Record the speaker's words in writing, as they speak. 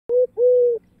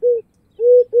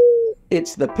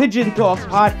It's the Pigeon Talk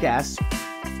podcast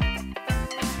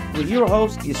with your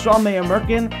hosts Yisrael Meir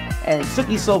Merkin and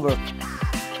Suki Silver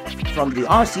from the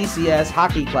RCCS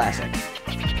Hockey Classic.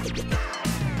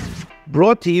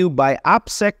 Brought to you by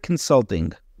OPSEC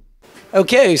Consulting.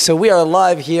 Okay, so we are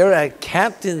live here at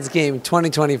Captain's Game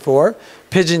 2024.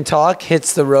 Pigeon Talk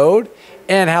hits the road.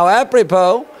 And how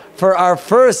apropos for our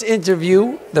first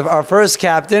interview, our first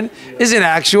captain is an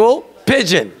actual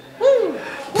pigeon.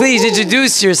 Please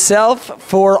introduce yourself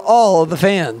for all the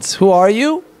fans. Who are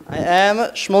you? I am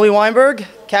Shmuley Weinberg,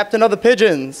 captain of the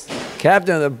Pigeons.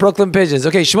 Captain of the Brooklyn Pigeons.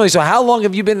 Okay, Shmuley, so how long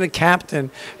have you been the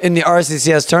captain in the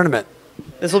RCCS tournament?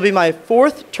 This will be my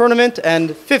 4th tournament and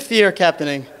 5th year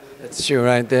captaining. That's true,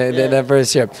 right? That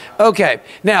first year. Okay,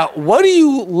 now, what do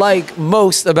you like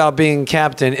most about being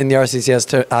captain in the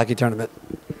RCCS hockey tournament?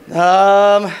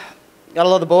 Gotta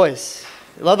love the boys.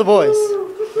 Love the boys.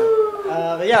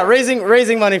 But yeah,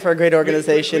 raising money for a great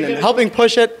organization and helping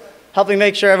push it, helping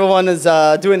make sure everyone is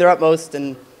doing their utmost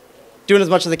and doing as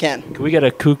much as they can. Can we get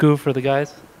a cuckoo for the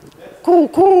guys?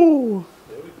 Cool.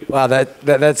 Wow,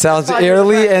 that sounds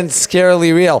eerily and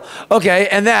scarily real. Okay,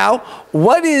 and now,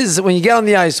 what is, when you get on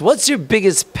the ice, what's your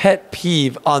biggest pet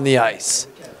peeve on the ice?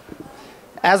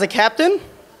 As a captain,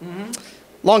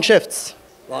 long shifts.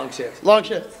 Long shifts. Long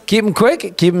shifts. Keep them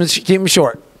quick, keep them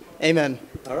short. Amen.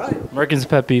 All right. Merkin's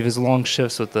pet peeve is long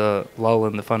shifts with the lull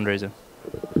in the fundraiser.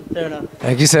 Fair enough.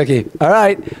 Thank you, Suki. All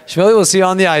right, Shmuley, we'll see you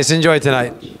on the ice. Enjoy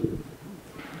tonight.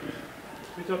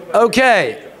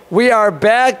 Okay. We are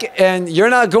back, and you're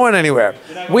not going anywhere.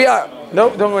 We are.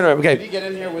 Nope, don't go anywhere. Okay. Can you get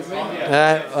in here with me?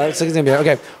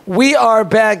 Okay. We are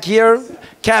back here.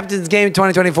 Captain's Game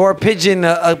 2024.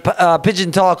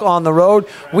 Pigeon Talk on the road.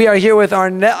 We are here with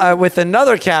with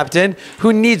another captain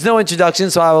who needs no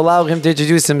introduction, so I will allow him to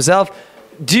introduce himself.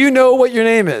 Do you know what your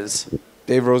name is?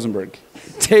 Dave Rosenberg.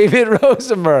 David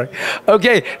Rosenberg.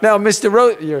 Okay, now,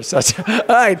 Mr. you're such. All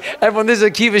right, everyone. This is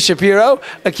Akiva Shapiro.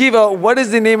 Akiva, what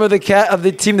is the name of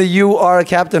the team that you are a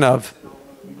captain of?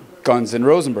 Guns N'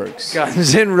 Rosenbergs.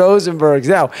 Guns N' Rosenbergs.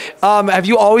 Now, have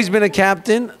you always been a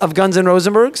captain of Guns N'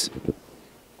 Rosenbergs?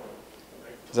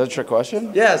 Is that a trick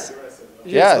question? Yes.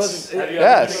 Yes.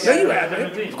 Yes. No, you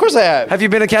haven't. Of course I have. Have you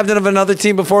been a captain of another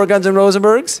team before Guns N'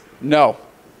 Rosenbergs? No.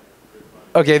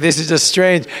 Okay, this is just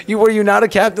strange. Were you not a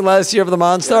captain last year of the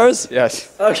Monstars?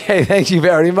 Yes. Okay, thank you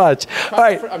very much. All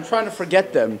right. I'm trying to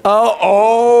forget them.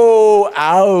 Oh,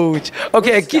 ouch.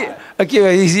 Okay,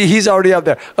 Akiva, he's already up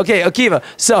there. Okay, Akiva,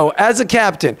 so as a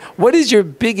captain, what is your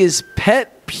biggest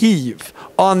pet peeve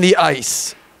on the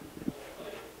ice?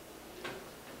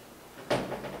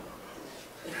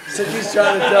 So he's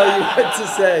trying to tell you what to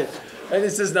say, and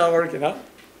this is not working, huh?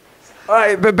 All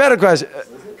right, but better question.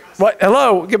 What?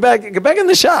 Hello, get back in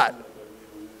the shot.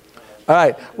 All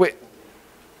right, wait.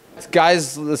 It's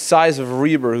guys the size of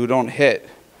Reber who don't hit.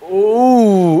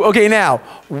 Ooh, okay, now,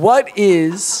 what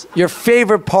is your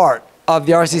favorite part of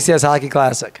the RCCS Hockey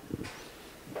Classic?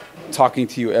 Talking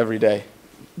to you every day.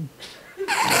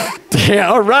 Yeah,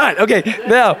 all right, okay.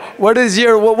 Now, what is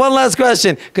one last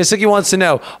question, because Suki wants to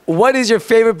know. What is your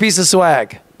favorite piece of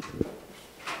swag?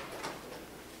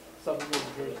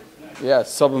 Yeah,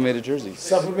 sublimated jerseys.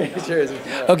 Sublimated jerseys.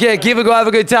 Okay, Akiva, go have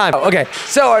a good time. Okay,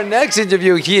 so our next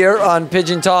interview here on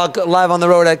Pigeon Talk, live on the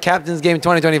road at Captain's Game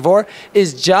 2024,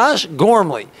 is Josh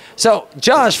Gormley. So,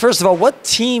 Josh, first of all, what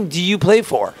team do you play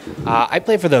for? I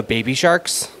play for the Baby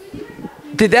Sharks.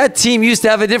 Did that team used to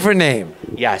have a different name?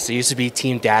 Yes, it used to be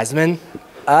Team Dasman.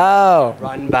 Oh.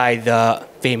 Run by the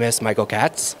famous Michael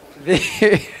Katz.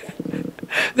 The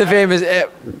famous...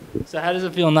 So how does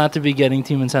it feel not to be getting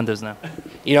team incentives now?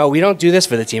 You know, we don't do this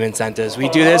for the team incentives. We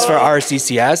do this for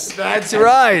RCCS. That's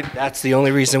right. That's the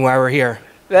only reason why we're here.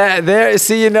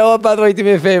 See, you know what? By the way, do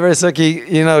me a favor, Suki.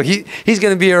 You know, he's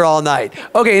going to be here all night.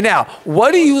 Okay, now,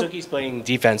 what do you... Suki's playing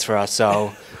defense for us,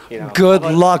 so... You know, good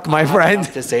luck, my friend.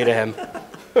 To say to him.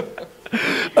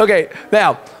 Okay,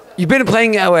 now, you've been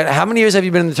playing... how many years have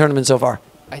you been in the tournament so far?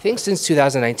 I think since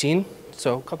 2019,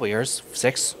 so a couple years,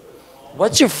 6.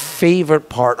 What's your favorite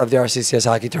part of the RCCS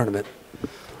hockey tournament?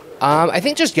 I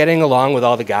think just getting along with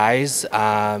all the guys.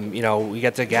 You know, we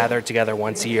get to gather together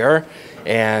once a year,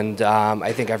 and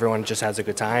I think everyone just has a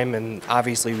good time. And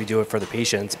obviously, we do it for the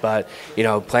patients. But you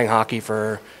know, playing hockey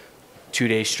for 2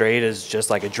 days straight is just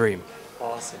like a dream.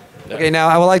 Awesome. Okay, now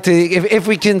I would like to, if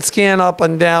we can scan up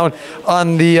and down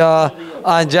on the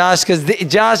on Josh, because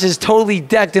Josh is totally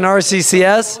decked in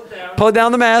RCCS. Pull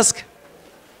down the mask.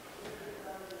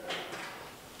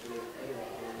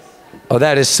 Oh,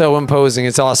 that is so imposing.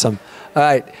 It's awesome. All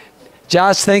right.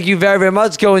 Josh, thank you very, very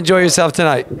much. Go enjoy yourself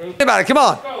tonight. Think about it. Come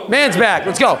on. Man's back.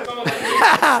 Let's go.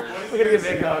 We're going to get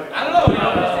big hug. I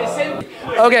don't know.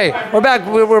 Okay, we're back.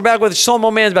 We're back with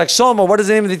Shlomo Mansbach. Shlomo, what is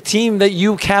the name of the team that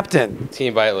you captain?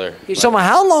 Team Beitler. Shlomo,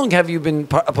 how long have you been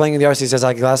playing in the RCCS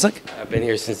Hockey Classic? I've been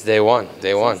here since day one.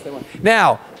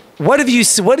 Now, what do you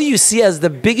see as the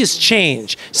biggest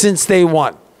change since day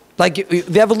one? Like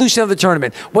the evolution of the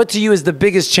tournament. What to you is the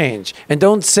biggest change? And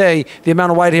don't say the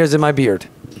amount of white hairs in my beard.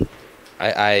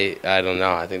 I don't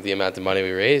know. I think the amount of money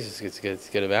we raise is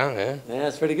good amount, yeah. Yeah,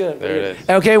 it's pretty good. There it is.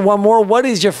 Okay, one more. What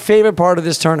is your favorite part of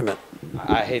this tournament?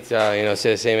 I hate to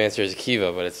say the same answer as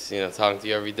Akiva, but it's talking to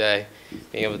you every day,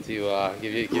 being able to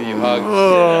give you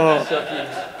hugs.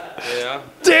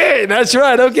 Dang, that's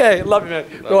right. Okay, love you, man.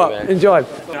 Go up, man. enjoy.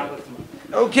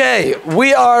 Okay,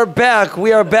 we are back.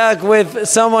 We are back with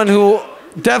someone who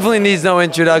definitely needs no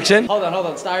introduction. Hold on.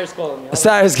 Steyer's calling me.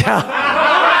 Cyrus Cal.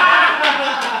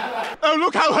 Oh,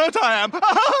 look how hurt I am.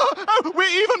 Oh, we're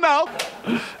even now.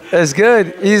 That's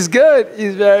good. He's good.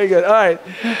 He's very good. All right.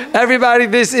 Everybody,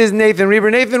 this is Nathan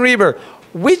Reber. Nathan Reber,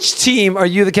 which team are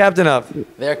you the captain of?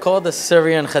 They're called the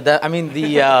Syrian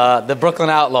the Brooklyn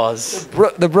Outlaws.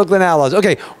 The Brooklyn Outlaws.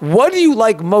 Okay. What do you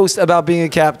like most about being a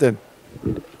captain?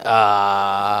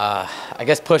 I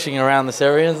guess pushing around the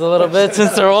Syrians a little bit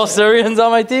since they're all Syrians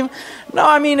on my team. No,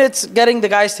 I mean, it's getting the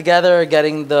guys together,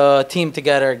 getting the team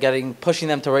together, pushing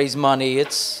them to raise money.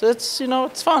 It's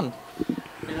fun.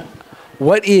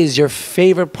 What is your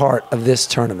favorite part of this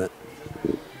tournament?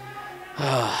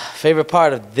 Favorite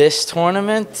part of this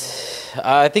tournament?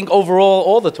 I think overall,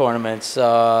 all the tournaments,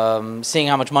 seeing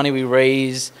how much money we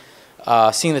raise,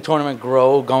 seeing the tournament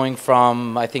grow, going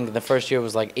from, I think the first year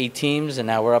was like 8 teams, and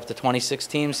now we're up to 26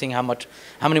 teams, seeing how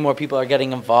many more people are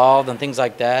getting involved and things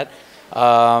like that.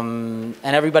 And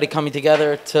everybody coming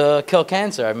together to kill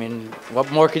cancer. I mean,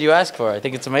 what more could you ask for? I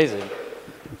think it's amazing.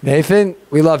 Nathan,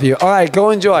 we love you. All right, go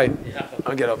enjoy.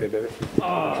 I'll get over here, baby.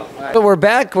 So we're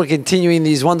back. We're continuing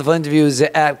these wonderful interviews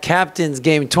at Captain's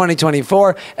Game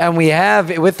 2024, and we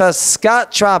have with us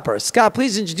Scott Tropper. Scott,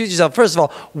 please introduce yourself. First of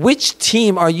all, which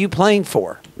team are you playing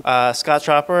for? Scott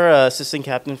Tropper, assistant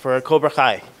captain for Cobra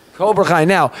Kai. Cobra Kai.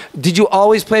 Now, did you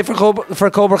always play for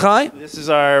Cobra Kai? This is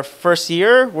our first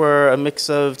year. We're a mix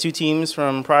of 2 teams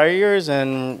from prior years,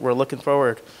 and we're looking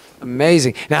forward.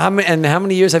 Amazing. Now, how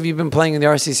many years have you been playing in the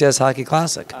RCCS Hockey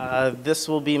Classic? This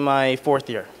will be my 4th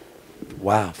year.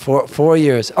 Wow, 4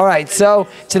 years. All right, so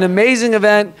it's an amazing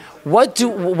event. What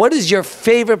is your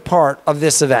favorite part of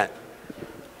this event?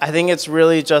 I think it's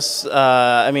really just,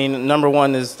 number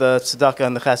one is the tzedakah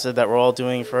and the chesed that we're all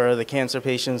doing for the cancer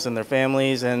patients and their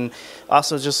families, and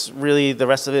also just really the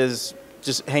rest of it is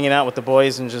just hanging out with the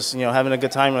boys and just having a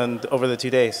good time over the 2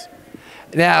 days.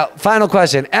 Now, final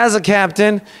question. As a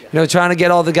captain, trying to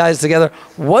get all the guys together,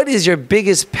 what is your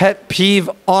biggest pet peeve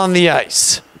on the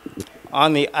ice?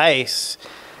 On the ice,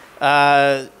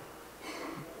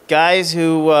 guys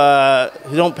who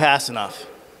don't pass enough.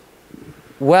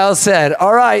 Well said.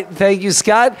 All right. Thank you,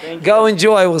 Scott. Go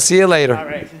enjoy. We'll see you later. All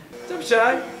right. What's up,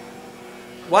 Shai?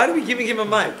 Why do we keep him a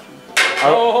mic?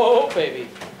 Baby.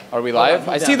 Are we live?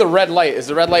 I see the red light. Is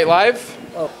the red light live?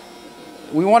 Oh.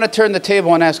 We want to turn the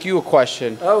table and ask you a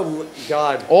question. Oh,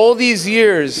 God. All these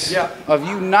years Yeah. of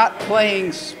you not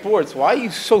playing sports, why are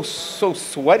you so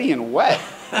sweaty and wet?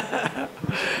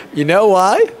 You know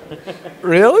why?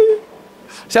 Really?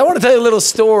 See, I want to tell you a little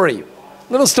story.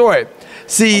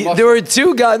 See, there were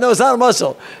 2 guys. No, it's not a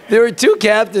muscle. There were 2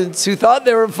 captains who thought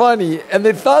they were funny, and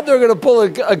they thought they were going to pull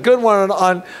a good one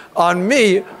on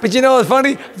me. But you know what's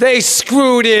funny? They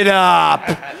screwed it up.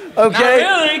 Okay?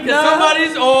 Not really, because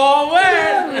somebody's all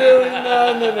wet.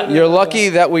 No. You're lucky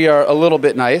that we are a little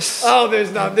bit nice. Oh, there's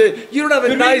not. You don't have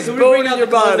a nice bone in your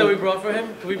body. That we brought for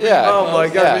him? Yeah. Oh my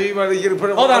God! Yeah. You gonna put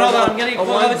him Hold on. I'm getting a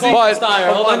another onesie. call from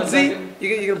Steyer. Hold on a onesie? second.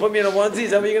 You gonna put me in a onesie?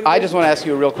 Is that what you're gonna do? I just want to ask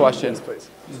you a real question. Yes, please.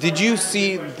 Did you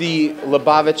see the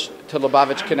Lubavitch to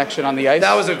Lubavitch connection on the ice?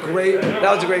 That was a great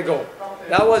goal.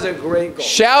 That was a great goal.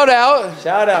 Shout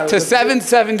out to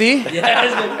 770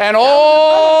 and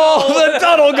all the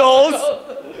tunnel goals.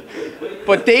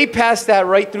 But they passed that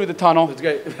right through the tunnel. It's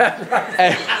great.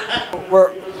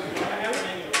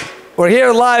 We're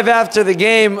here live after the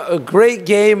game. A great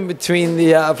game between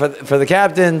the for the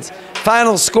captains.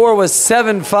 Final score was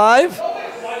 7-5.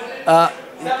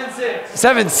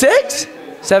 7-6.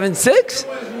 7-6. It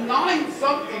was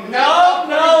 9-something.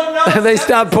 No. They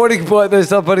stopped putting points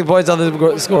on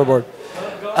the scoreboard.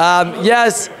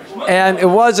 Yes, and it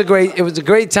was a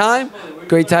great time.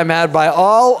 Great time had by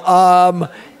all.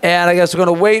 And I guess we're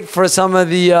gonna wait for some of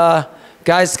the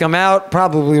guys to come out.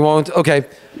 Probably won't. Okay.